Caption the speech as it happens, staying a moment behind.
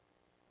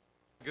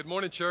Good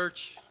morning,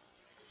 church.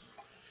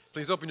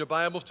 Please open your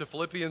Bibles to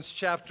Philippians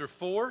chapter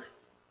 4.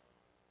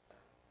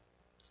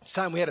 It's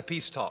time we had a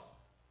peace talk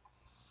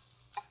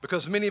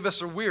because many of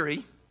us are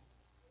weary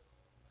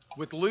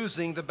with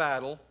losing the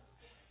battle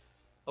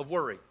of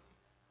worry.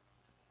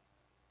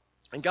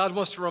 And God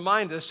wants to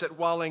remind us that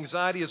while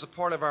anxiety is a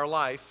part of our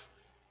life,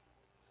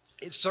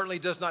 it certainly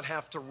does not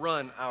have to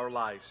run our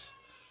lives.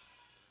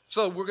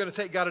 So we're going to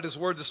take God at His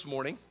word this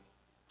morning,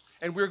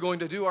 and we're going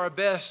to do our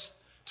best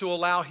to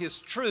allow His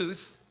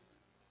truth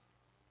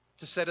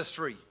to set us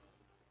free.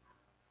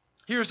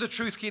 Here's the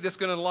truth key that's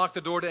going to unlock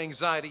the door to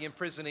anxiety,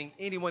 imprisoning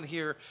anyone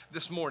here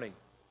this morning.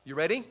 You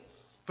ready?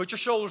 Put your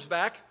shoulders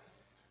back.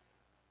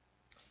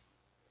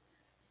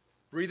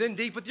 Breathe in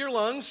deep with your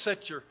lungs.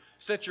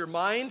 Set your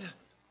mind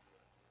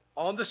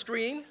on the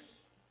screen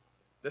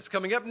that's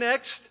coming up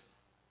next.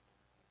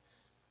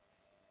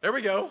 There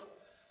we go.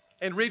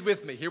 And read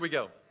with me. Here we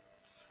go.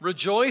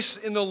 Rejoice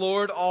in the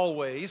Lord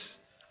always.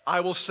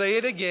 I will say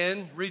it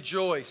again,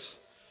 rejoice.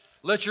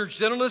 Let your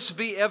gentleness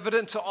be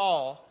evident to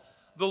all.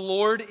 The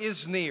Lord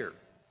is near.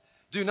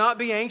 Do not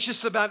be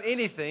anxious about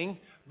anything,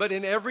 but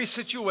in every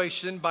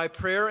situation, by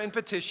prayer and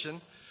petition,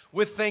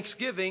 with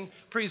thanksgiving,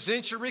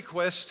 present your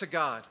requests to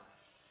God.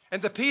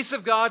 And the peace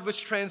of God,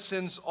 which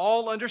transcends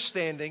all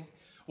understanding,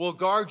 will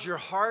guard your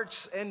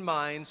hearts and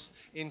minds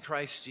in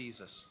Christ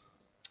Jesus.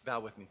 Bow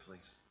with me,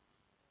 please.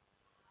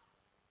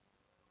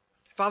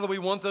 Father, we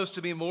want those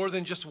to be more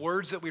than just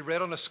words that we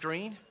read on a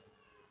screen.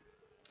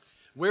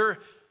 We're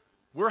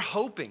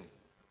hoping,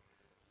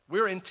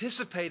 we're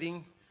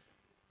anticipating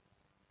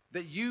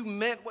that you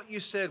meant what you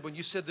said when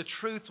you said the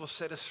truth will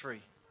set us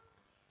free.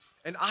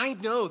 And I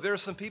know there are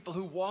some people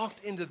who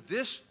walked into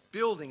this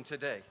building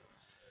today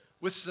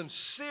with some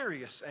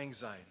serious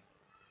anxiety,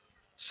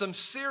 some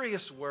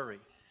serious worry.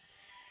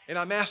 And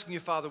I'm asking you,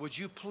 Father, would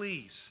you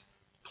please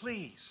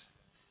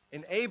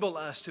enable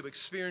us to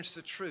experience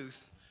the truth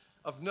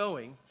of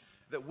knowing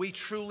that we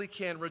truly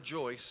can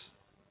rejoice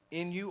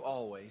in you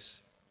always,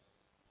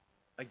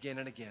 again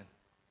and again.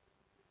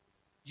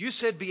 You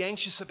said be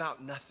anxious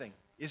about nothing.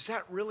 Is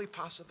that really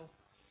possible?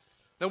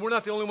 Now, we're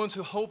not the only ones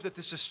who hope that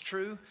this is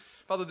true.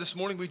 Father, this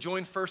morning we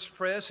join First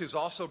Pres, who's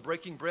also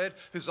breaking bread,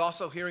 who's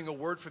also hearing a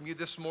word from you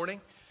this morning.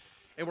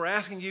 And we're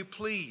asking you,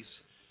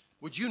 please,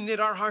 would you knit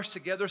our hearts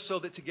together so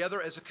that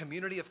together as a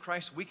community of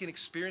Christ we can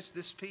experience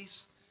this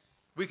peace?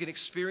 We can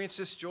experience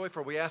this joy,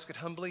 for we ask it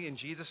humbly in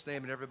Jesus'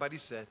 name. And everybody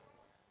said,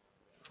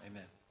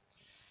 amen.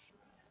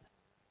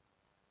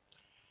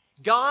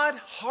 God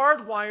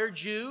hardwired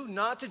you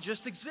not to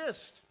just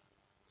exist.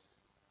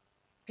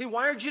 He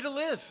wired you to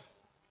live.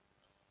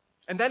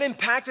 And that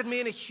impacted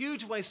me in a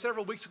huge way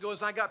several weeks ago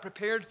as I got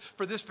prepared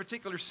for this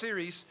particular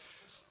series.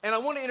 And I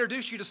want to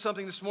introduce you to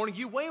something this morning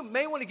you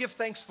may want to give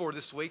thanks for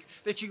this week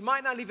that you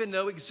might not even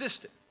know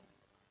existed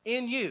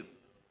in you.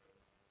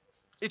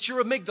 It's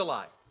your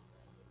amygdala.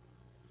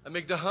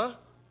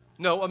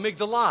 No,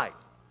 amygdala.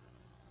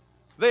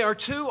 They are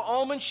two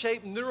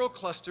almond-shaped neural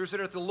clusters that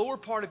are at the lower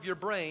part of your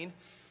brain,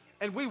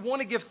 and we want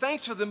to give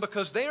thanks for them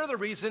because they are the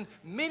reason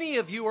many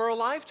of you are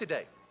alive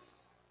today.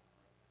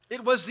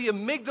 It was the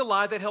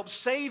amygdala that helped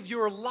save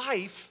your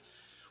life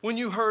when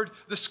you heard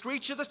the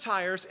screech of the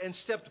tires and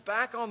stepped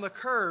back on the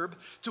curb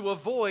to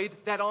avoid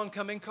that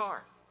oncoming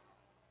car.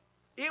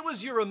 It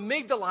was your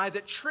amygdala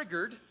that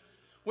triggered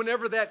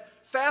whenever that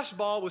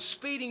fastball was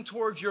speeding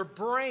towards your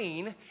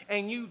brain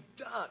and you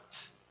ducked.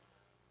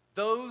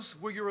 Those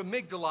were your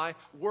amygdala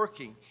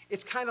working.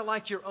 It's kind of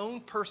like your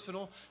own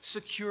personal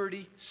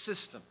security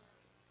system.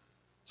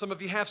 Some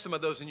of you have some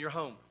of those in your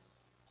home.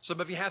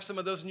 Some of you have some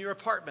of those in your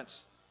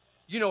apartments.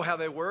 You know how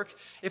they work.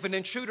 If an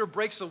intruder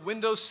breaks a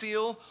window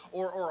seal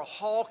or a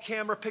hall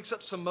camera picks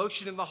up some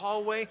motion in the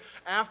hallway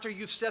after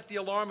you've set the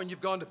alarm and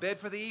you've gone to bed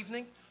for the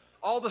evening,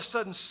 all of a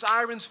sudden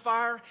sirens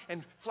fire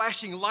and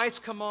flashing lights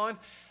come on,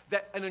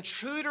 that an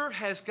intruder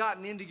has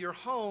gotten into your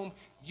home,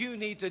 you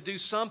need to do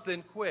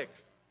something quick.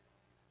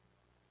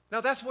 Now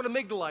that's what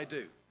amygdala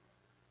do.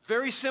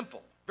 Very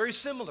simple, very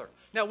similar.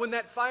 Now when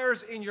that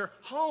fires in your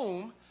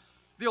home,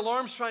 the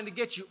alarm's trying to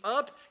get you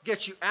up,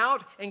 get you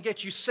out, and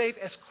get you safe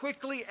as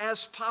quickly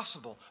as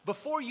possible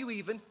before you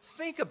even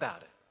think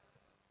about it.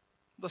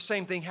 The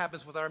same thing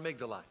happens with our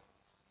amygdala.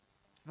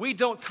 We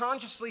don't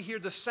consciously hear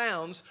the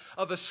sounds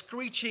of a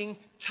screeching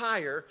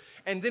tire,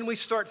 and then we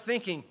start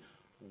thinking,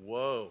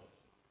 whoa,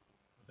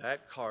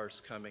 that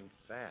car's coming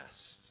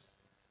fast,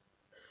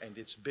 and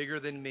it's bigger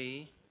than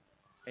me,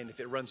 and if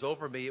it runs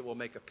over me, it will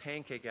make a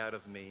pancake out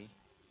of me.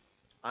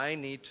 I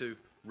need to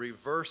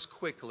reverse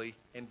quickly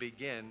and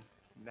begin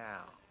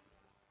now.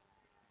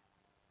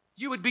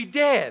 You would be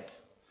dead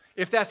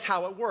if that's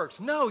how it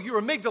works. No,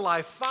 your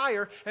amygdala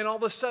fire, and all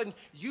of a sudden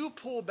you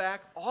pull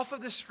back off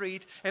of the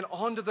street and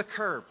onto the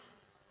curb.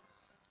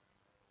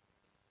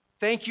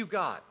 Thank you,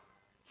 God,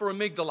 for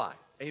amygdala.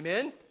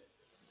 Amen?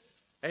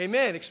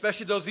 Amen,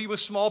 especially those of you with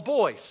small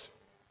boys.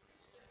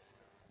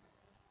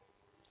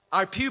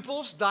 Our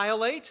pupils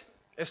dilate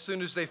as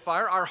soon as they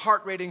fire. Our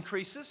heart rate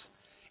increases.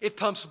 It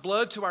pumps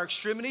blood to our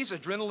extremities.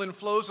 Adrenaline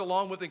flows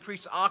along with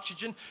increased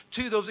oxygen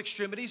to those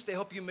extremities to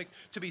help you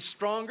to be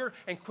stronger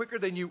and quicker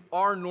than you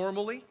are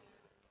normally.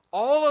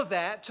 All of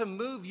that to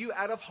move you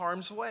out of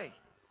harm's way.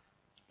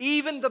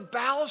 Even the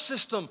bowel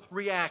system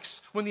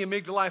reacts when the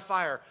amygdala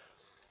fire.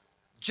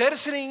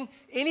 Jettisoning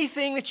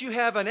anything that you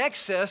have in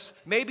excess,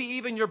 maybe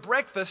even your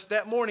breakfast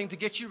that morning, to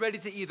get you ready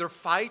to either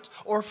fight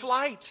or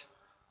flight.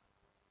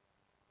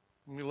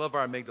 And we love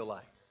our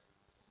amygdala.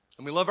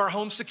 And we love our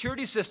home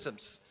security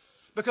systems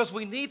because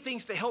we need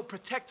things to help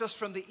protect us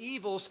from the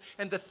evils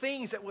and the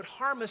things that would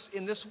harm us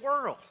in this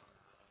world.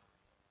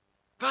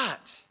 But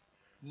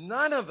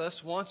none of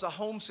us wants a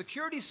home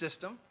security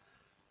system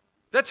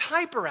that's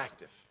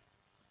hyperactive.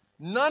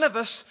 None of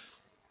us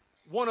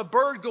want a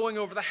bird going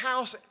over the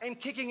house and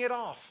kicking it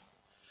off.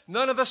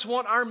 None of us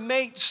want our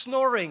mate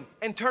snoring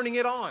and turning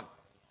it on.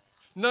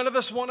 None of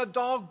us want a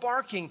dog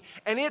barking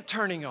and it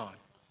turning on.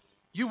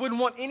 You wouldn't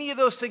want any of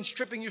those things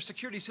tripping your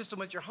security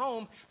system at your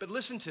home, but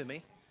listen to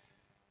me.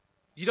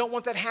 You don't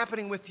want that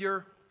happening with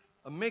your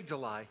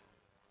amygdala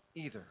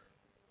either.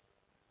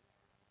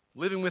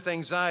 Living with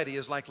anxiety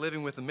is like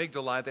living with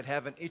amygdala that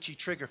have an itchy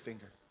trigger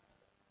finger.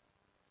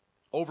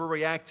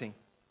 Overreacting.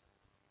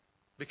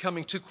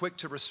 Becoming too quick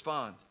to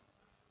respond.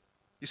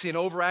 You see, an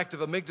overactive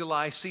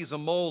amygdala sees a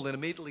mole and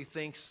immediately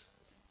thinks,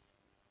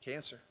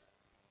 cancer.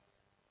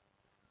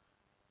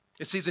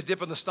 It sees a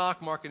dip in the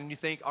stock market and you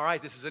think, all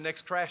right, this is the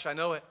next crash, I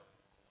know it.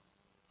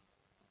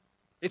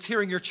 It's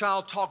hearing your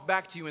child talk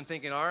back to you and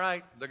thinking, all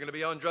right, they're going to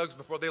be on drugs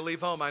before they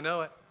leave home, I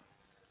know it.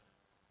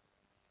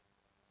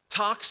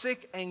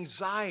 Toxic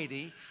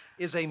anxiety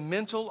is a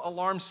mental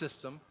alarm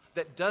system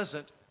that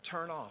doesn't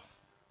turn off.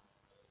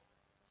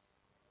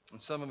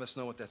 And some of us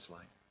know what that's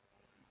like.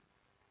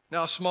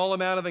 Now, a small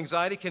amount of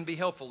anxiety can be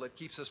helpful. It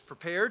keeps us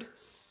prepared.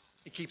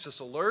 It keeps us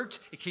alert.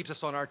 It keeps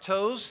us on our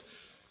toes.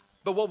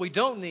 But what we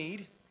don't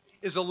need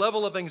is a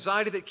level of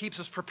anxiety that keeps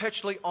us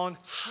perpetually on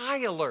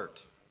high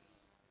alert.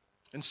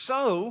 And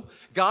so,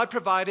 God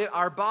provided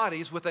our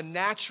bodies with a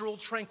natural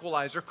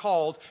tranquilizer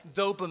called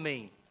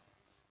dopamine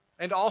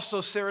and also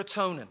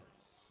serotonin.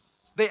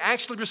 They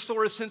actually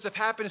restore a sense of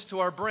happiness to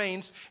our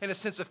brains and a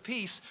sense of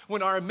peace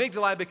when our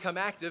amygdala become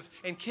active,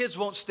 and kids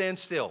won't stand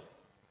still.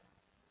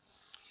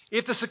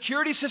 If the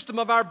security system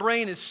of our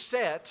brain is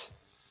set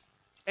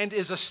and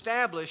is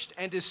established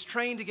and is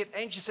trained to get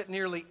anxious at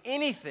nearly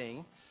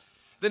anything,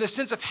 then a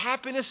sense of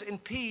happiness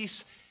and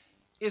peace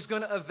is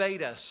going to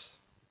evade us.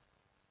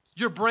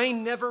 Your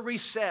brain never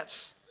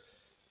resets.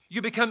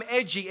 You become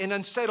edgy and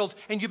unsettled,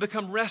 and you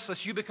become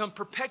restless. You become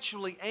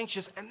perpetually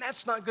anxious, and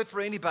that's not good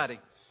for anybody.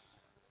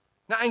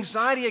 Now,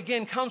 anxiety,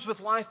 again, comes with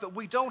life, but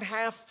we don't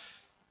have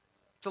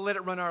to let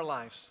it run our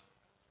lives.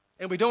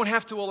 And we don't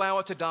have to allow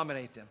it to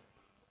dominate them.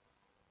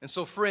 And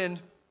so, friend,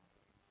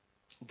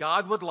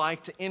 God would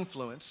like to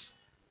influence,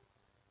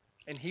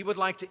 and He would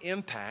like to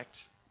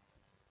impact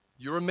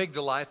your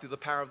amygdala through the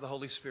power of the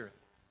Holy Spirit.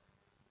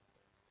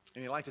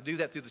 And He'd like to do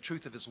that through the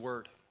truth of His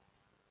Word.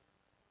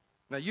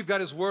 Now, you've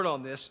got His Word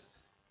on this,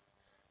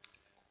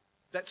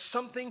 that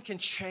something can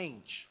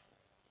change.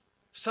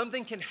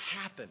 Something can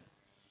happen.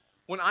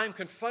 When I'm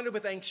confronted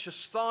with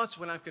anxious thoughts,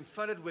 when I'm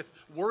confronted with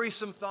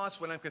worrisome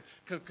thoughts, when I'm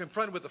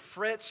confronted with the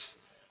frets,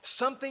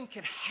 something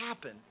can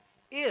happen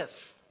if,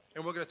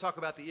 and we're going to talk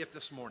about the if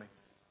this morning.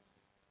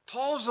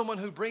 Paul's the one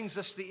who brings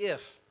us the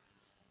if.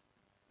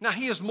 Now,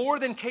 he is more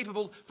than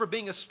capable for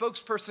being a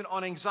spokesperson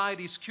on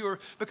anxiety's cure,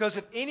 because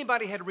if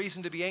anybody had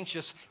reason to be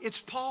anxious, it's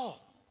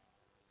Paul.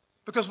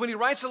 Because when he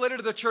writes a letter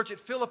to the church at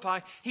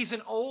Philippi, he's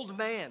an old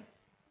man.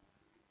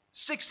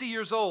 60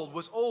 years old,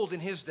 was old in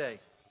his day.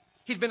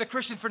 He'd been a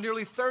Christian for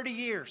nearly 30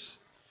 years.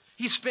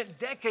 He spent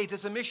decades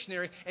as a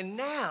missionary, and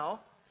now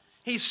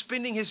he's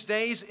spending his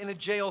days in a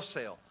jail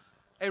cell,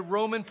 a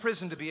Roman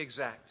prison to be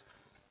exact.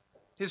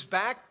 His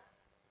back,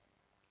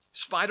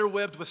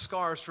 spider-webbed with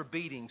scars for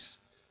beatings,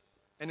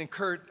 and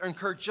incurred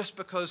just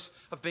because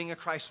of being a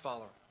Christ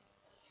follower.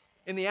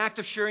 In the act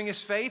of sharing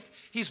his faith,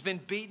 he's been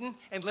beaten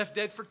and left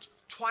dead for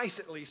twice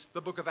at least,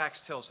 the book of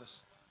Acts tells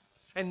us.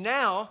 And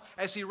now,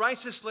 as he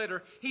writes this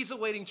letter, he's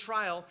awaiting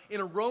trial in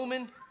a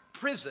Roman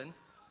prison,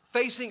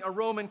 facing a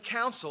Roman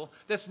council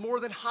that's more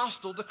than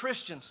hostile to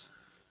Christians.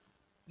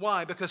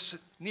 Why? Because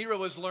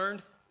Nero has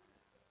learned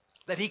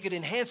that he could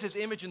enhance his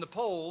image in the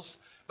polls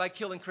by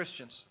killing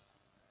Christians.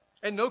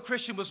 And no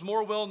Christian was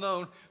more well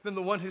known than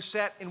the one who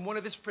sat in one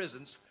of his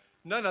prisons,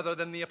 none other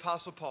than the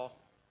Apostle Paul.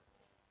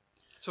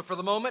 So for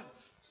the moment,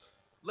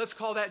 let's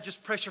call that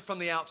just pressure from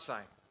the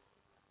outside.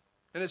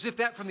 And as if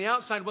that from the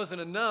outside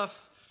wasn't enough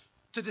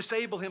to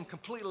disable him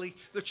completely,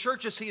 the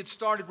churches he had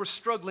started were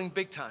struggling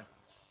big time.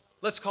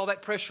 Let's call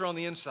that pressure on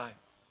the inside.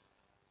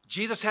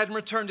 Jesus hadn't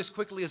returned as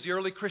quickly as the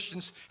early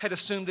Christians had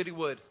assumed that he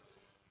would.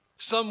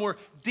 Some were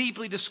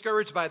deeply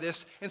discouraged by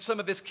this, and some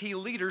of his key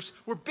leaders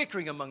were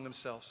bickering among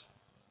themselves.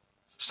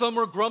 Some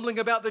were grumbling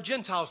about the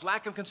Gentiles'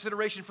 lack of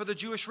consideration for the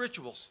Jewish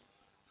rituals.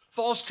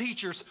 False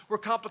teachers were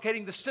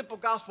complicating the simple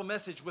gospel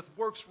message with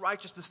works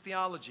righteousness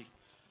theology.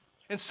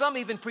 And some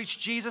even preached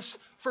Jesus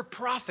for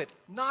profit,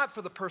 not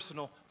for the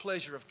personal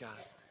pleasure of God.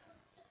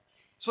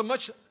 So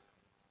much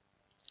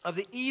of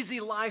the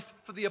easy life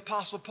for the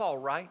Apostle Paul,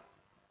 right?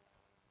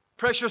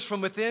 Pressures from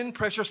within,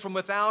 pressures from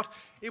without.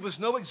 It was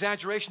no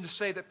exaggeration to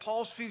say that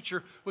Paul's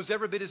future was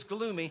every bit as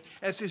gloomy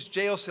as his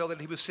jail cell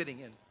that he was sitting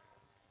in.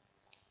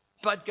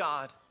 But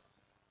God,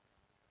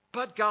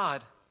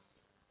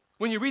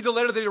 when you read the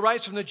letter that he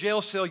writes from the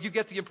jail cell, you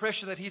get the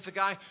impression that he's a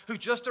guy who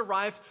just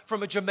arrived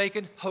from a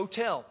Jamaican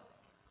hotel.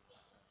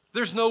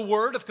 There's no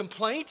word of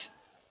complaint.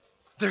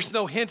 There's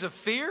no hint of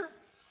fear.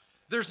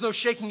 There's no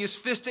shaking his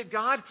fist at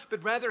God,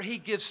 but rather he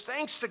gives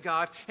thanks to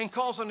God and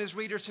calls on his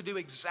readers to do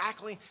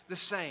exactly the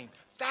same.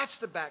 That's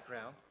the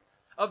background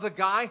of the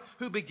guy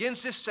who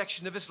begins this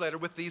section of his letter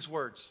with these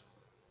words.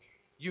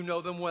 You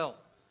know them well.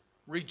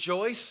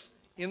 Rejoice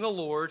in the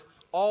Lord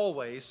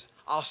always.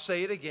 I'll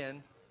say it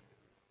again.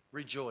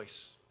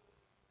 Rejoice.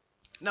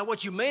 Now,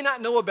 what you may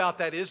not know about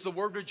that is the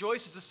word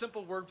rejoice is a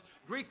simple word,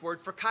 Greek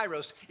word for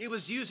kairos. It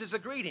was used as a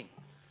greeting.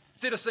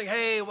 Instead of saying,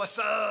 hey, what's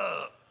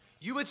up?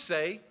 You would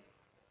say,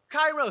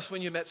 kairos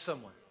when you met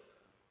someone.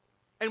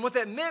 And what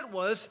that meant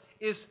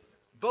is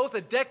both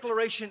a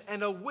declaration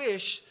and a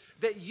wish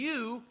that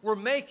you were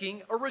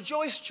making a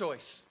rejoice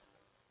choice.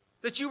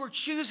 That you were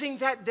choosing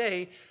that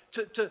day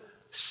to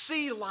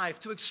see life,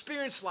 to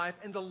experience life,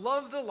 and to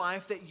love the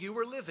life that you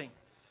were living.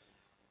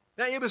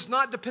 Now, it was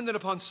not dependent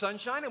upon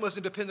sunshine. It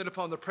wasn't dependent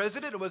upon the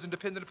president. It wasn't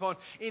dependent upon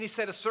any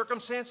set of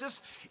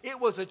circumstances. It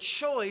was a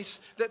choice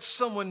that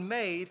someone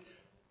made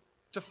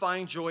to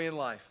find joy in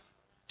life.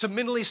 To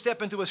mentally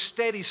step into a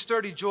steady,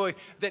 sturdy joy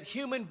that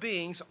human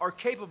beings are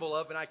capable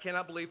of, and I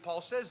cannot believe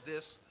Paul says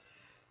this,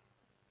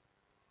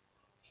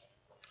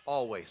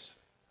 always.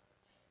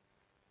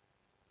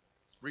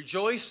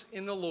 Rejoice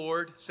in the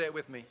Lord, say it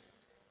with me,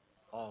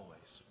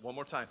 always. One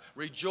more time.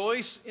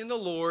 Rejoice in the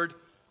Lord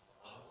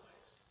always.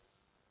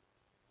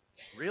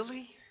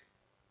 Really?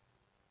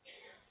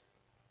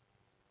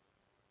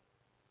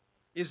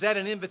 Is that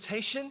an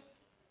invitation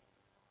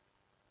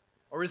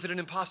or is it an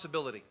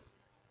impossibility?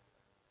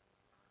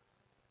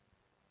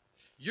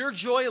 Your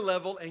joy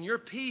level and your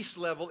peace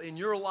level in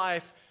your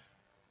life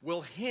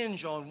will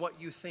hinge on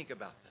what you think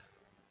about that.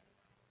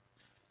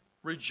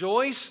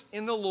 Rejoice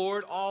in the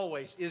Lord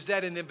always. Is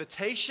that an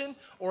invitation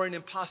or an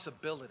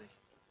impossibility?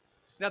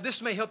 Now,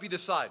 this may help you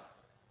decide.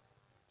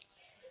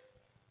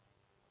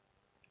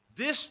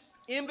 This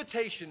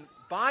invitation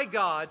by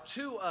God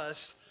to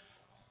us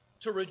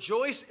to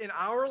rejoice in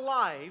our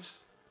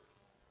lives,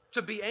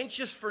 to be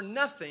anxious for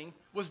nothing,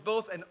 was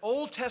both an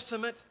Old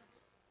Testament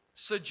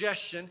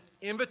suggestion,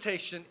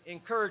 invitation,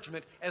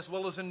 encouragement, as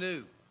well as a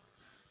new.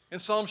 In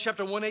Psalm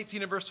chapter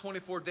 118 and verse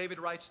 24, David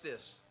writes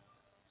this.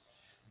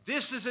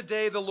 This is a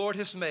day the Lord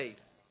has made,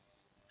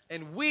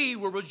 and we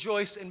will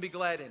rejoice and be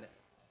glad in it.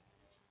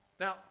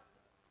 Now,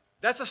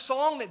 that's a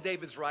song that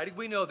David's writing.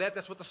 We know that.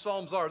 That's what the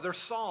Psalms are. They're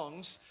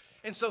songs.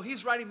 And so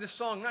he's writing this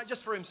song not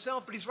just for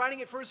himself, but he's writing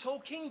it for his whole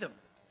kingdom.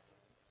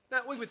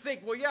 Now, we would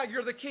think, well, yeah,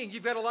 you're the king.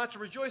 You've got a lot to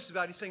rejoice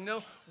about. He's saying,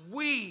 no,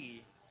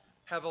 we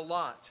have a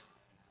lot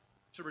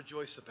to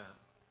rejoice about.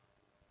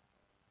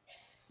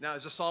 Now,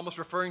 is the psalmist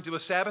referring to a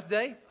Sabbath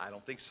day? I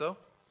don't think so.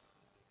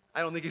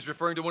 I don't think he's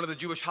referring to one of the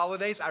Jewish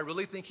holidays. I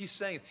really think he's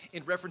saying,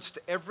 in reference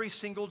to every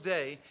single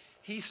day,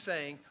 he's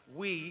saying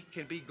we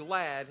can be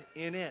glad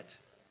in it.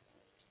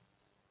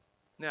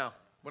 Now,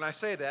 when I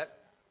say that,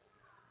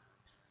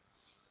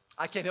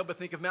 I can't help but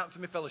think of Mountain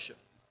Family Fellowship.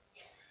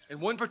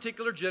 And one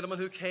particular gentleman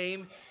who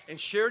came and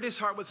shared his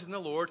heart with us in the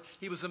Lord,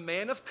 he was a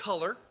man of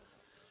color,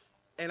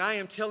 and I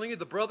am telling you,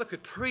 the brother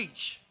could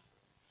preach.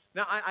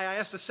 Now, I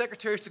asked the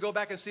secretaries to go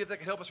back and see if they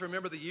could help us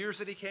remember the years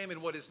that he came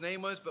and what his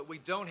name was, but we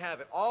don't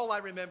have it. All I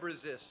remember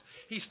is this.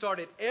 He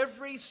started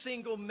every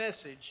single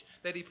message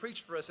that he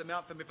preached for us at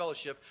Mount Family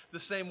Fellowship the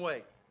same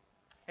way.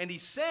 And he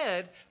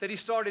said that he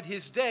started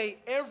his day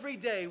every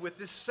day with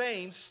this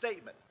same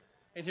statement.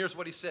 And here's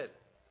what he said.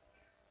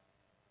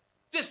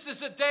 This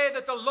is a day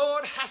that the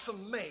Lord has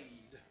made,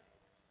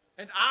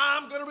 and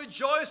I'm going to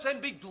rejoice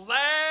and be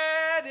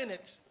glad in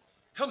it.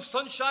 Come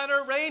sunshine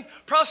or rain,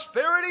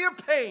 prosperity or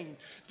pain,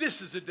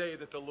 this is a day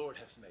that the Lord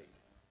has made.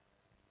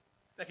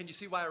 Now, can you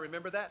see why I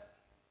remember that?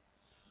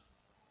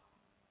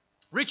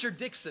 Richard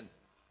Dixon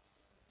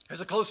is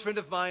a close friend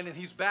of mine, and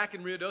he's back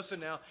in Rio Doce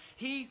now.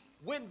 He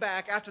went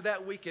back after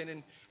that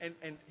weekend,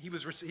 and he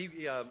was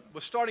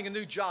starting a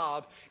new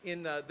job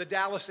in the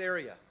Dallas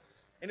area.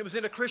 And it was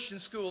in a Christian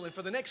school, and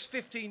for the next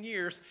 15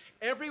 years,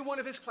 every one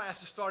of his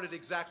classes started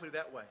exactly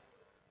that way.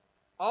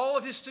 All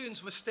of his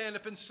students would stand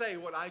up and say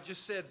what I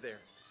just said there.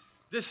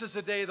 This is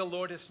a day the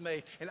Lord has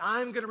made, and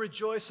I'm going to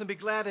rejoice and be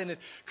glad in it.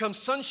 Come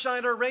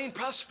sunshine or rain,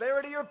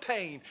 prosperity or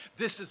pain,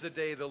 this is a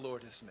day the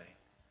Lord has made,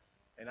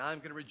 and I'm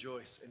going to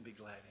rejoice and be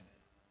glad in it.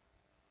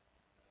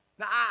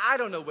 Now, I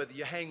don't know whether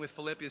you hang with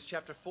Philippians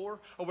chapter 4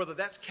 or whether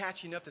that's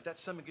catching up,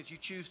 that's something that you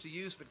choose to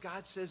use, but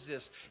God says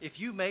this, if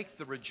you make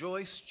the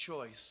rejoice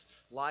choice,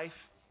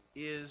 life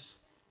is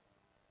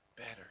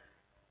better.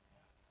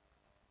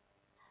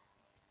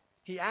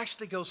 He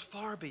actually goes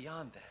far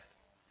beyond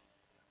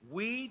that.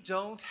 We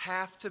don't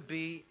have to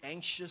be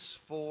anxious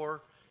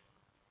for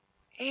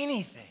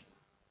anything.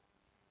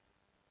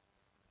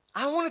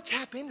 I want to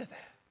tap into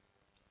that.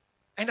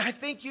 And I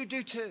think you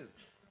do too.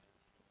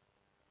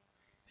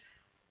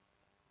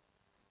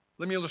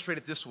 Let me illustrate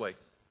it this way.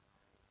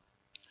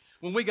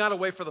 When we got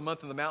away for the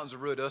month in the mountains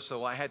of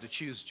Ruidoso, I had to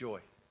choose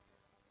joy.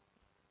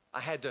 I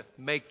had to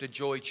make the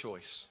joy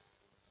choice.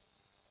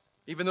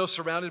 Even though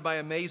surrounded by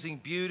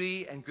amazing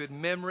beauty and good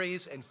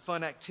memories and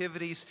fun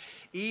activities,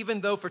 even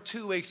though for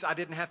 2 weeks I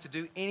didn't have to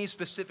do any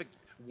specific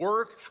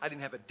work, I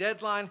didn't have a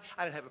deadline,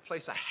 I didn't have a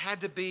place I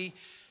had to be,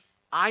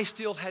 I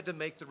still had to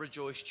make the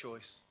rejoice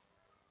choice.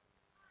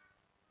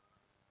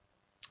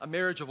 A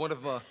marriage of one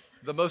of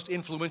the most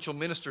influential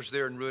ministers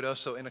there in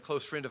Ruidoso and a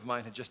close friend of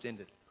mine had just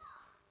ended.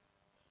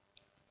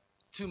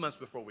 2 months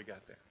before we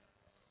got there.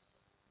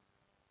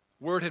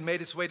 Word had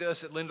made its way to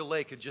us that Linda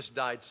Lake had just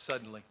died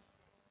suddenly.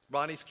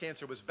 Ronnie's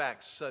cancer was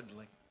back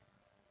suddenly.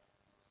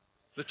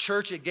 The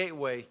church at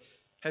Gateway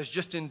has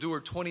just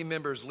endured 20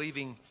 members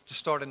leaving to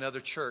start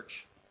another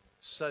church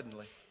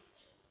suddenly.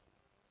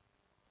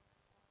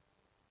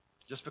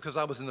 Just because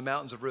I was in the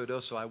mountains of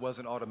Ruidoso, I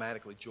wasn't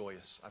automatically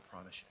joyous, I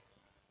promise you.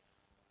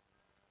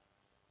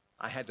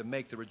 I had to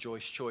make the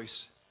rejoice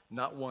choice,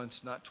 not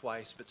once, not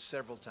twice, but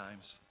several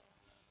times.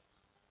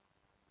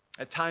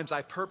 At times,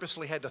 I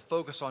purposely had to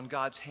focus on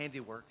God's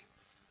handiwork.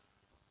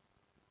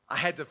 I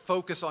had to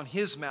focus on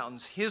His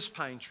mountains, His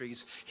pine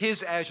trees,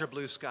 His azure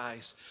blue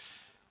skies,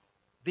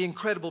 the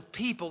incredible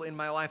people in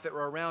my life that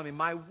were around me,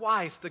 my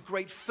wife, the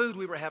great food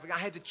we were having. I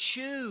had to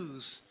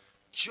choose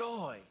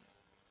joy.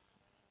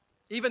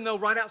 Even though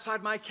right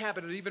outside my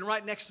cabinet, even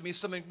right next to me,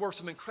 were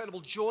some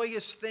incredible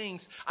joyous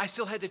things, I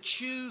still had to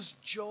choose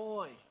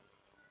joy.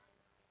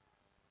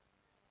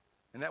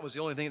 And that was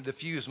the only thing that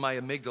diffused my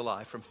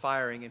amygdala from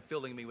firing and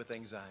filling me with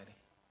anxiety.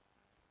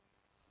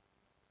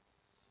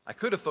 I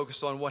could have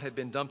focused on what had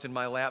been dumped in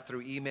my lap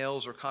through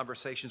emails or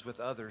conversations with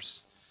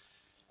others,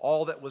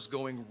 all that was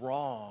going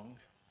wrong.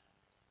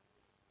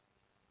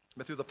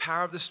 But through the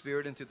power of the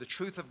Spirit and through the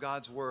truth of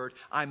God's Word,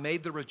 I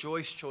made the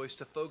rejoice choice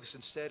to focus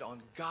instead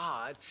on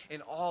God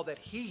and all that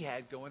He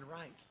had going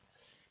right.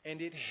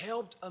 And it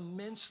helped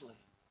immensely.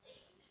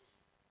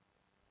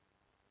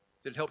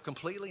 Did it help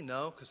completely?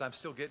 No, because I'm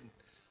still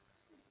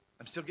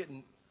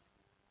getting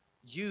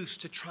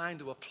used to trying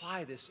to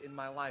apply this in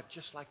my life,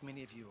 just like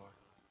many of you are.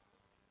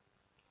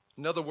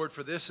 Another word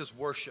for this is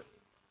worship.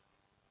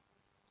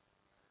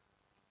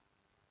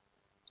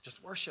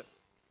 Just worship.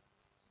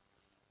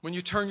 When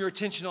you turn your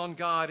attention on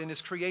God and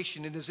His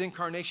creation and His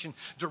incarnation,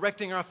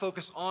 directing our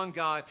focus on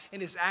God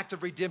and His act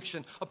of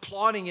redemption,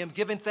 applauding Him,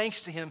 giving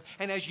thanks to Him,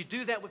 and as you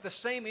do that with the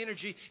same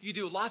energy you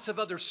do lots of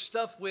other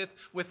stuff with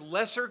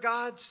lesser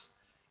gods,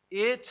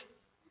 it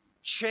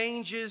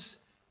changes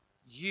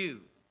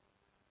you.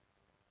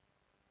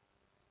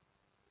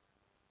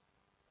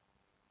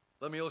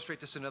 Let me illustrate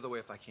this another way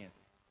if I can.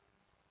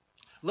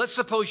 Let's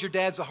suppose your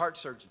dad's a heart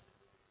surgeon.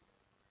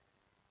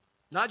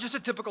 Not just a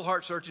typical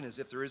heart surgeon, as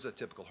if there is a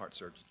typical heart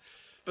surgeon.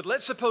 But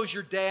let's suppose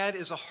your dad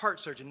is a heart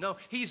surgeon. No,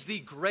 he's the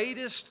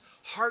greatest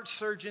heart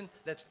surgeon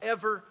that's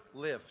ever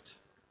lived.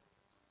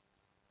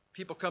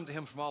 People come to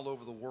him from all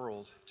over the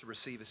world to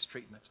receive his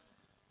treatment.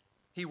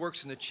 He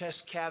works in the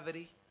chest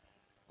cavity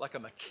like a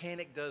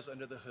mechanic does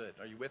under the hood.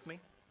 Are you with me?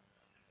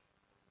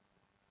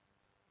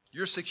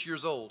 You're 6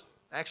 years old.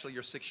 Actually,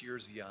 you're 6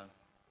 years young.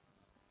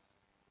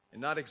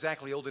 And not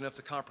exactly old enough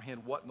to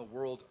comprehend what in the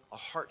world a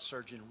heart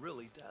surgeon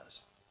really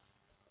does.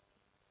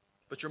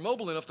 But you're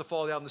mobile enough to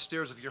fall down the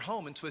stairs of your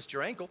home and twist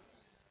your ankle.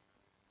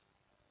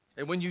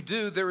 And when you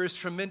do, there is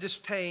tremendous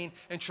pain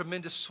and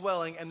tremendous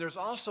swelling. And there's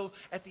also,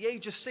 at the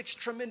age of 6,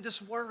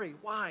 tremendous worry.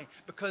 Why?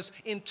 Because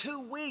in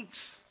 2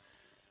 weeks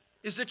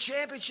is the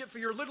championship for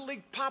your Little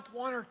League Pop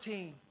Warner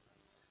team.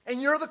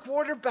 And you're the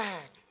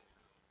quarterback.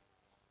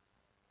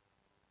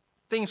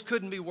 Things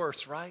couldn't be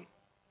worse, right?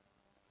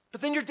 But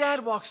then your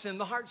dad walks in,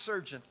 the heart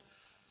surgeon.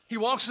 He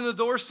walks in the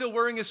door still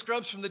wearing his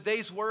scrubs from the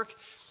day's work,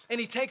 and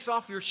he takes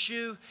off your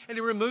shoe, and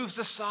he removes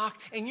the sock,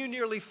 and you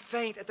nearly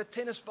faint at the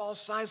tennis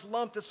ball-sized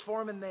lump that's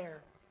forming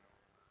there.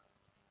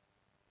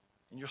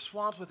 And you're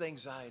swamped with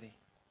anxiety.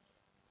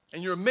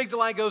 And your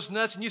amygdala goes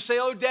nuts, and you say,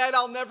 "Oh, Dad,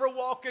 I'll never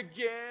walk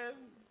again."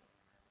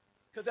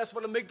 Because that's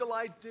what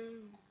amygdala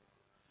do.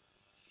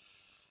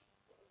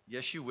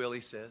 "Yes, you will,"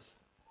 he says.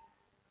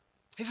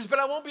 He says, "But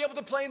I won't be able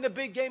to play in the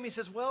big game." He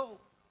says,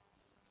 "Well,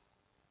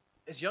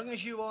 as young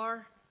as you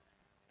are,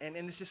 and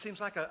this just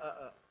seems like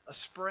a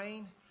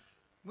sprain,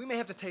 we may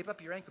have to tape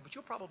up your ankle, but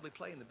you'll probably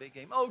play in the big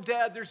game." "Oh,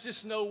 Dad, there's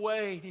just no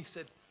way." He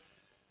said,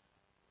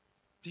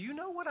 "Do you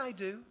know what I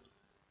do?"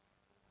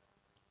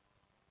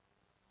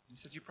 He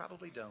says, "You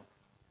probably don't."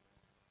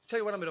 I'll tell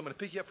you what I'm going to do. I'm going to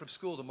pick you up from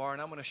school tomorrow,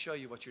 and I'm going to show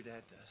you what your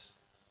dad does.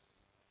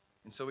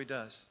 And so he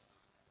does.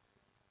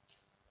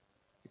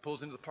 He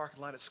pulls into the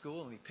parking lot at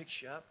school, and he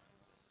picks you up.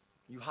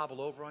 You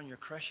hobble over on your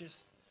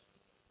crutches.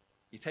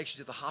 He takes you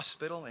to the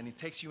hospital, and he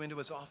takes you into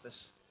his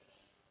office.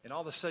 And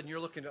all of a sudden, you're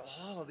looking at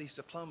all of these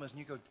diplomas, and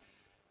you go,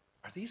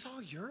 "Are these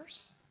all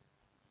yours?"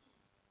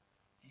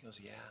 He goes,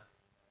 "Yeah."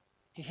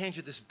 He hands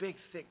you this big,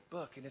 thick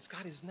book, and it's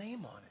got his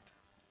name on it.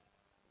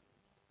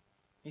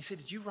 He said,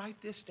 "Did you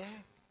write this,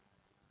 Dad?"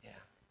 "Yeah."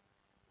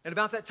 And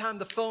about that time,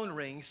 the phone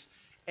rings,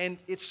 and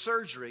it's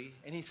surgery.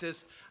 And he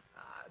says,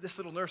 this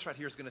little nurse right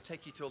here is going to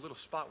take you to a little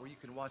spot where you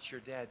can watch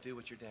your dad do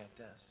what your dad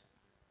does.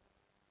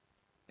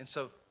 And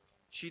so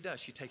she does.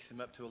 She takes him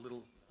up to a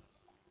little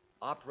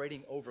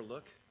operating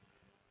overlook,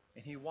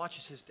 and he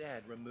watches his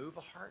dad remove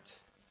a heart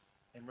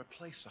and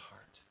replace a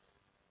heart.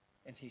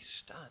 And he's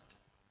stunned.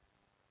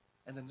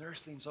 And the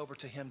nurse leans over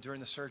to him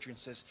during the surgery and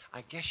says,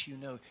 I guess you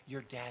know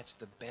your dad's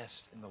the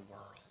best in the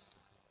world.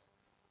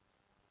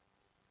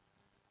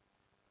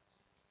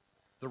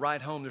 The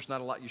ride home, there's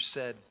not a lot you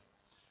said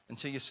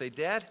until you say,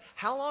 Dad,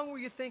 how long were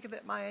you thinking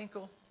that my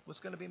ankle was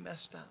going to be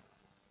messed up?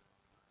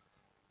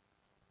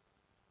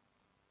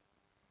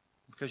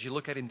 Because you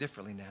look at him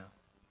differently now.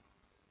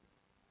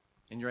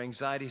 And your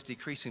anxiety is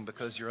decreasing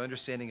because your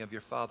understanding of your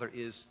Father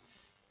is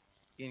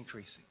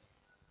increasing.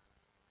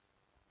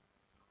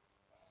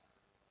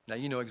 Now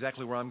you know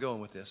exactly where I'm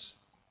going with this.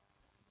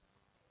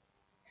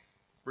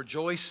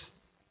 Rejoice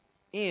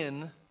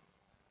in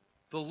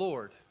the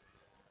Lord.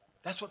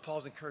 That's what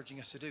Paul's encouraging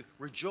us to do.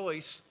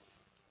 Rejoice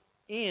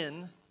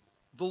in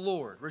the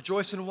Lord.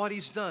 Rejoice in what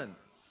He's done.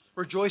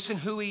 Rejoice in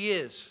who He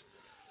is.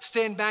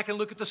 Stand back and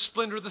look at the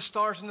splendor of the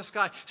stars in the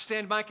sky.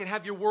 Stand back and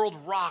have your world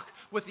rock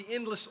with the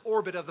endless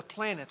orbit of the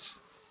planets.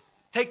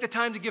 Take the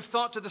time to give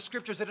thought to the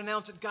Scriptures that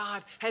announce that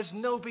God has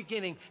no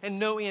beginning and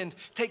no end.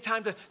 Take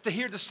time to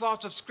hear the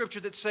thoughts of Scripture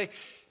that say,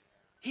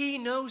 He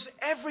knows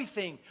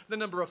everything. The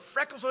number of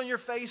freckles on your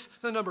face,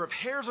 the number of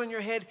hairs on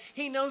your head.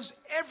 He knows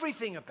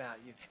everything about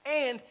you.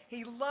 And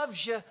He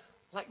loves you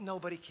like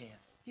nobody can.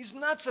 He's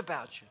nuts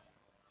about you.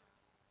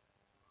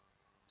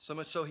 So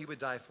much so He would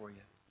die for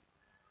you.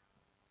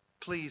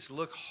 Please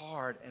look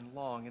hard and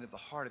long into the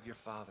heart of your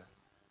Father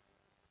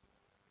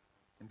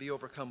and be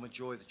overcome with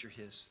joy that you're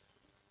His,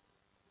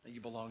 that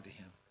you belong to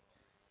Him.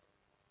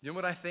 You know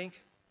what I think?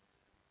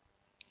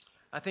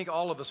 I think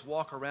all of us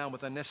walk around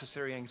with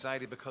unnecessary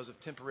anxiety because of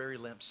temporary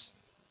limps.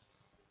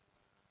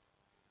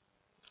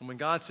 And when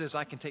God says,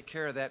 I can take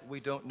care of that,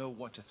 we don't know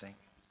what to think.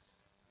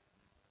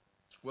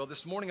 Well,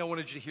 this morning I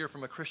wanted you to hear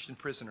from a Christian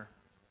prisoner.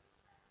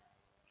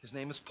 His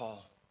name is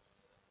Paul.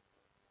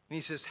 And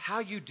he says, how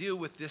you deal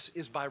with this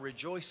is by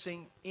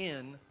rejoicing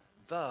in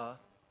the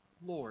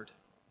Lord.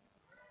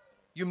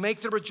 You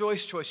make the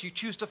rejoice choice. You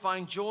choose to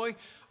find joy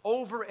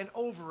over and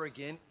over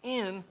again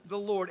in the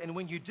Lord. And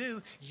when you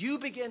do, you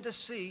begin to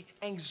see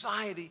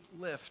anxiety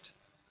lift.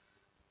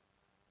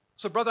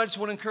 So, brother, I just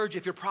want to encourage you,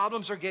 if your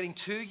problems are getting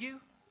to you,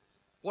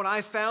 what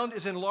I found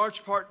is in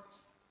large part,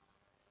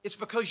 it's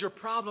because your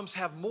problems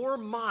have more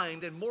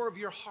mind and more of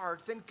your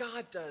heart than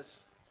God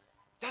does.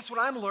 That's what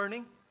I'm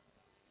learning.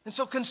 And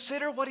so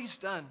consider what He's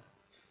done.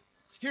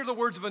 Hear the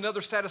words of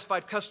another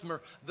satisfied customer,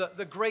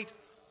 the great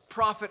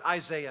prophet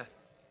Isaiah.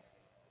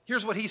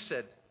 Here's what he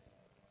said.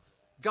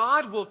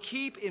 God will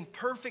keep in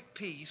perfect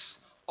peace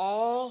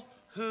all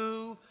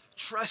who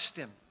trust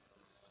Him,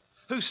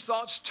 whose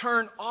thoughts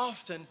turn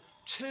often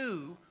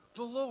to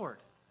the Lord.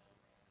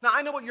 Now,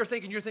 I know what you're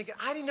thinking. You're thinking,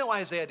 I didn't know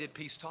Isaiah did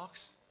peace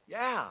talks.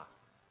 Yeah.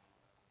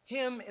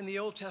 Him in the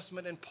Old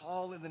Testament and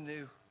Paul in the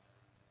New.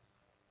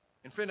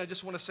 And friend, I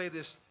just want to say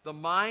this. The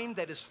mind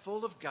that is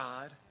full of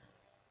God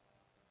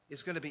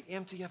is going to be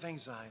empty of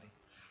anxiety.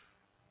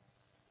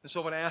 And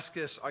so I want to ask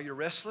this, are you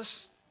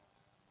restless?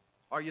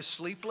 Are you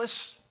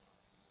sleepless?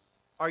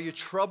 Are you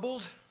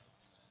troubled?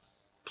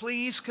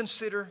 Please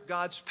consider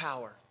God's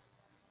power.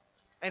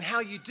 And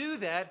how you do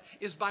that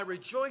is by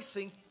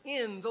rejoicing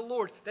in the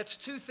Lord. That's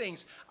two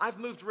things. I've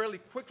moved really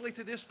quickly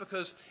to this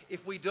because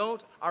if we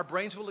don't, our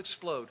brains will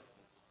explode.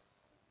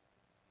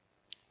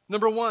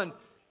 Number one,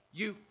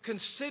 you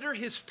consider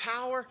His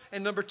power.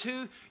 And number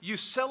two, you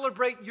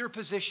celebrate your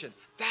position.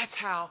 That's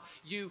how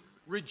you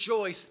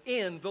rejoice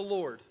in the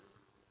Lord.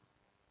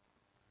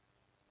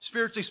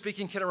 Spiritually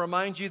speaking, can I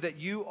remind you that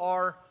you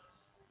are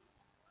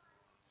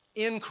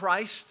in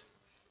Christ?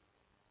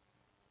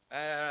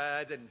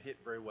 That didn't hit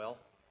very well.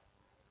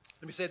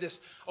 Let me say this.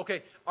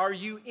 Okay, are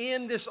you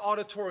in this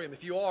auditorium?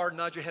 If you are,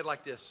 nod your head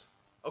like this.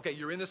 Okay,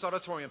 you're in this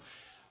auditorium.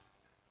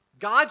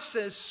 God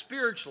says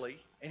spiritually,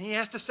 and He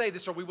has to say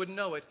this or we wouldn't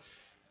know it,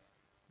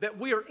 that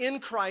we are in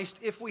Christ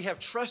if we have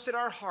trusted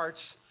our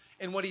hearts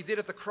in what He did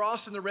at the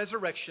cross and the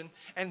resurrection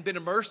and been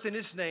immersed in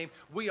His name.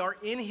 We are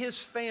in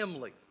His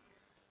family.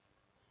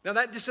 Now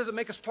that just doesn't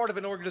make us part of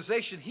an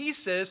organization. He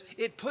says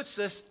it puts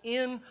us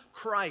in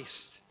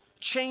Christ,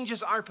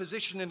 changes our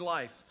position in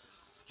life.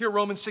 Here,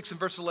 Romans 6 and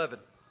verse 11.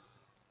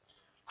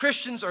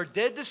 Christians are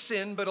dead to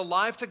sin but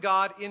alive to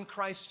God in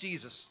Christ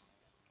Jesus.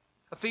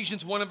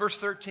 Ephesians 1 and verse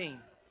 13.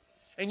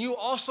 And you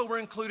also were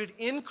included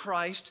in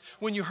Christ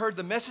when you heard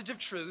the message of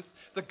truth,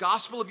 the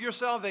gospel of your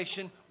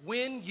salvation.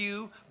 When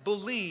you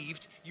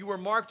believed, you were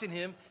marked in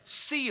Him,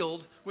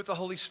 sealed with the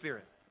Holy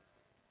Spirit.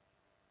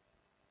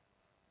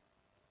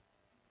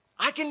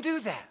 I can do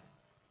that.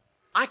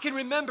 I can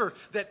remember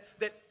that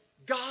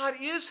God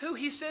is who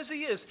He says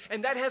He is.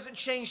 And that hasn't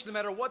changed no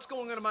matter what's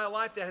going on in my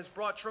life. That has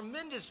brought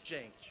tremendous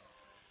change.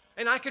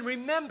 And I can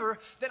remember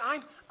that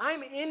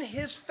I'm in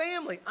His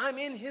family. I'm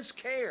in His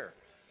care.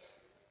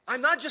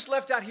 I'm not just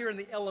left out here in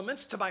the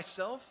elements to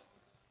myself.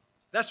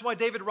 That's why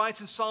David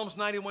writes in Psalms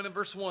 91 and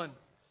verse 1,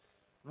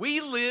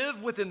 we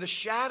live within the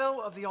shadow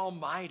of the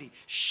Almighty,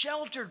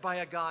 sheltered by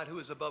a God who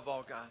is above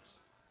all gods.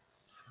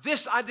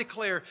 This I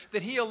declare,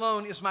 that He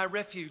alone is my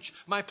refuge,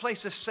 my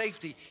place of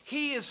safety.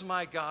 He is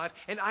my God,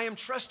 and I am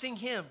trusting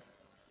Him.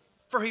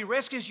 For He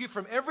rescues you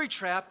from every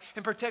trap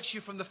and protects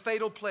you from the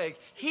fatal plague.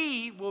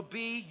 He will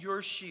be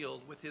your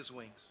shield with His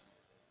wings,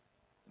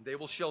 and they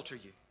will shelter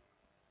you.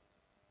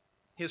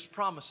 His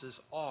promises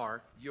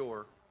are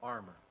your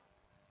armor.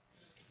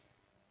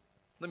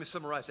 Let me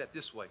summarize that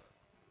this way.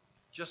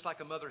 Just like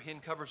a mother hen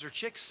covers her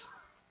chicks,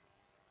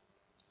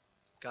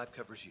 God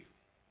covers you.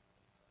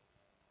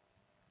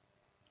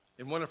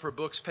 In one of her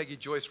books, Peggy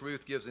Joyce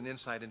Ruth gives an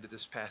insight into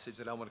this passage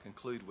that I want to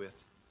conclude with.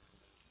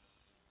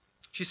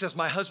 She says,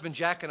 my husband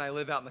Jack and I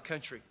live out in the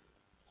country.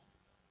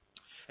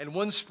 And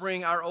one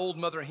spring, our old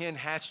mother hen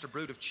hatched a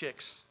brood of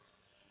chicks.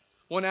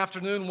 One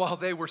afternoon, while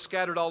they were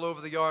scattered all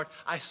over the yard,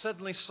 I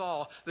suddenly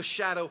saw the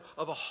shadow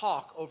of a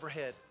hawk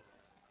overhead.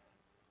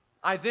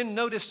 I then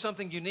noticed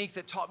something unique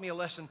that taught me a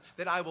lesson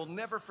that I will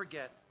never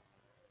forget.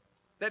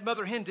 That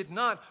mother hen did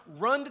not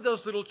run to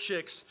those little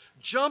chicks,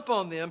 jump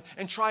on them,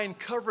 and try and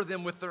cover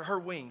them with her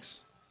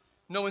wings.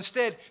 No,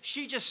 instead,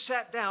 she just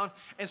sat down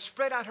and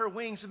spread out her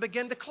wings and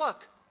began to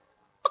cluck.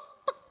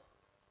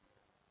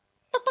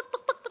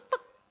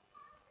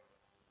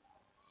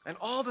 And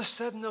all of a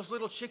sudden, those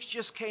little chicks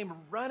just came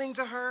running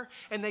to her,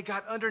 and they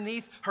got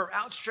underneath her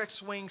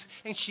outstretched wings,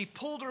 and she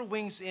pulled her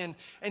wings in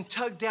and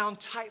tugged down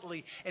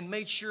tightly and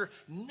made sure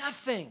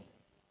nothing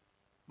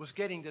was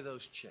getting to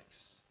those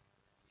chicks.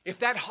 If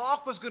that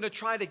hawk was going to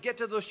try to get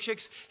to those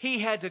chicks, he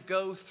had to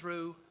go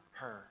through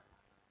her.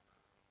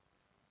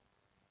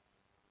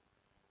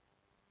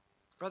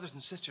 Brothers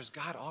and sisters,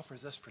 God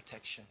offers us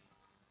protection,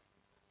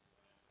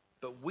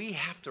 but we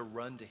have to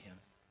run to Him.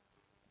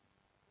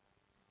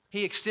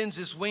 He extends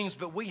His wings,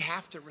 but we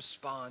have to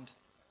respond.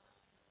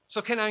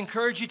 So can I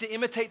encourage you to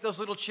imitate those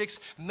little chicks?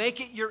 Make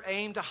it your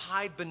aim to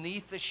hide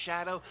beneath the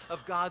shadow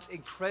of God's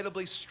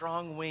incredibly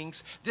strong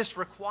wings. This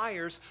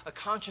requires a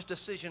conscious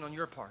decision on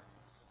your part.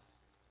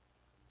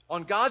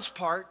 On God's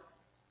part,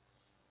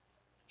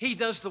 He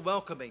does the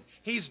welcoming.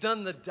 He's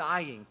done the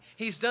dying.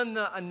 He's done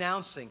the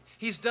announcing.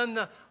 He's done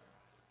the,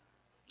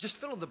 just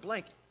fill in the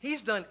blank.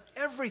 He's done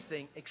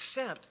everything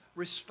except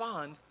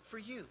respond for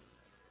you.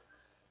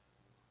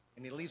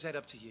 And He leaves that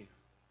up to you.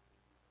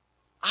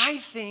 I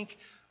think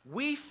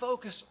we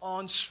focus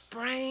on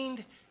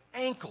sprained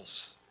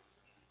ankles.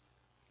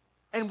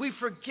 And we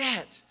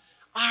forget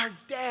our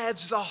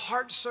dad's the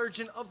heart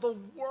surgeon of the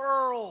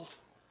world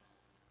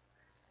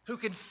who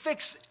can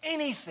fix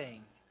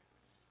anything.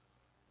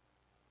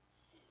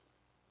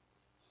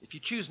 If you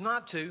choose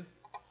not to,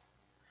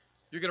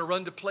 you're going to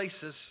run to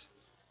places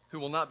who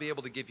will not be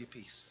able to give you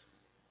peace.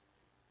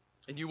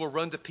 And you will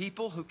run to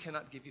people who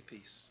cannot give you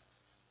peace.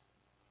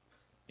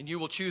 And you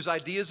will choose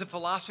ideas and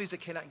philosophies that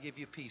cannot give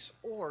you peace.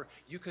 Or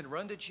you can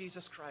run to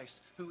Jesus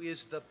Christ, who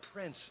is the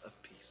Prince of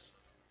Peace.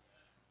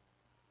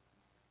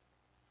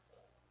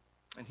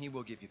 And He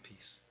will give you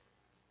peace.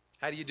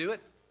 How do you do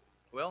it?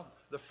 Well,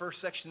 the first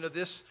section of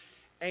this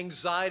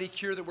anxiety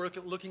cure that we're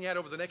looking at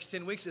over the next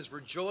 10 weeks is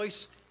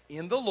rejoice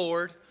in the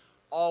Lord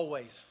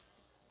always.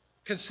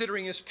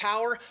 Considering His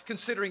power,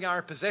 considering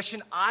our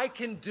possession, I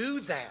can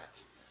do that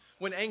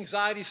when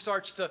anxiety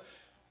starts to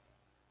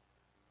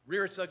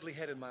rear its ugly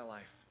head in my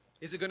life.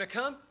 Is it going to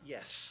come?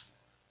 Yes.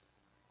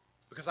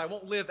 Because I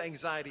won't live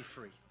anxiety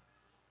free.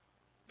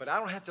 But I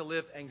don't have to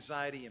live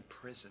anxiety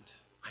imprisoned.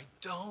 I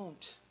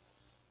don't.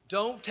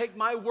 Don't take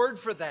my word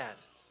for that.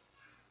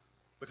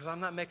 Because I'm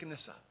not making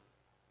this up.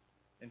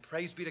 And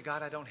praise be to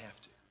God, I don't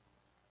have to.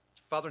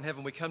 Father in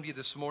heaven, we come to You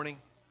this morning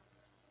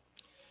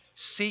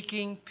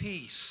seeking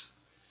peace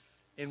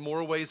in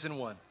more ways than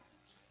one.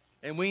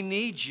 And we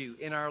need You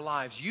in our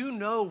lives. You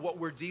know what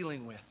we're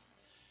dealing with.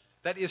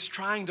 That is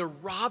trying to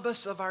rob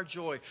us of our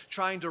joy,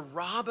 trying to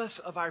rob us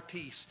of our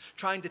peace,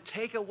 trying to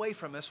take away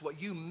from us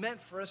what You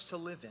meant for us to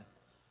live in.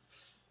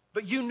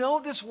 But You know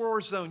this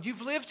war zone.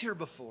 You've lived here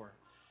before.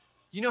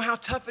 You know how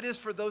tough it is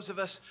for those of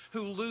us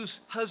who lose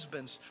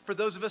husbands, for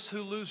those of us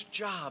who lose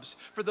jobs,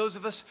 for those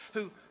of us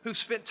who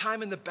spent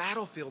time in the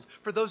battlefield,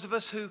 for those of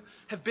us who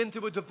have been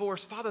through a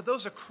divorce. Father,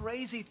 those are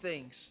crazy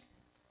things.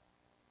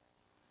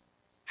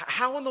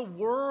 How in the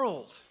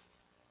world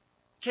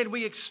can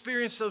we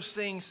experience those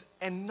things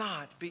and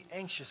not be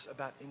anxious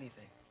about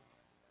anything?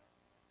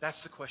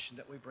 That's the question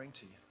that we bring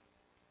to You.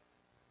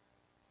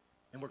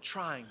 And we're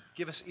trying.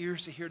 Give us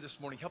ears to hear this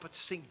morning. Help it to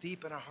sink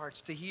deep in our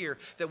hearts to hear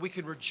that we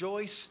can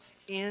rejoice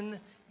in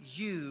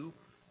You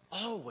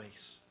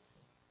always.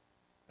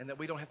 And that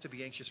we don't have to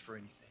be anxious for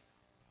anything.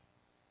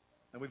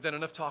 And we've done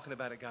enough talking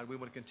about it, God. We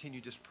want to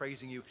continue just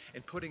praising You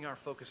and putting our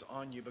focus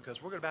on You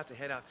because we're about to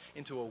head out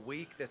into a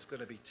week that's going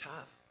to be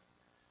tough.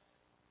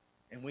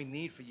 And we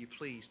need for You,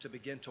 please, to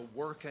begin to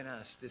work in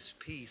us this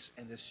peace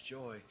and this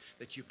joy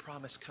that You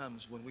promise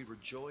comes when we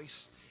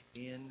rejoice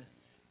in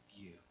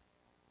You.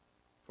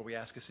 For we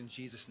ask us in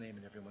Jesus' name,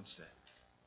 and everyone said.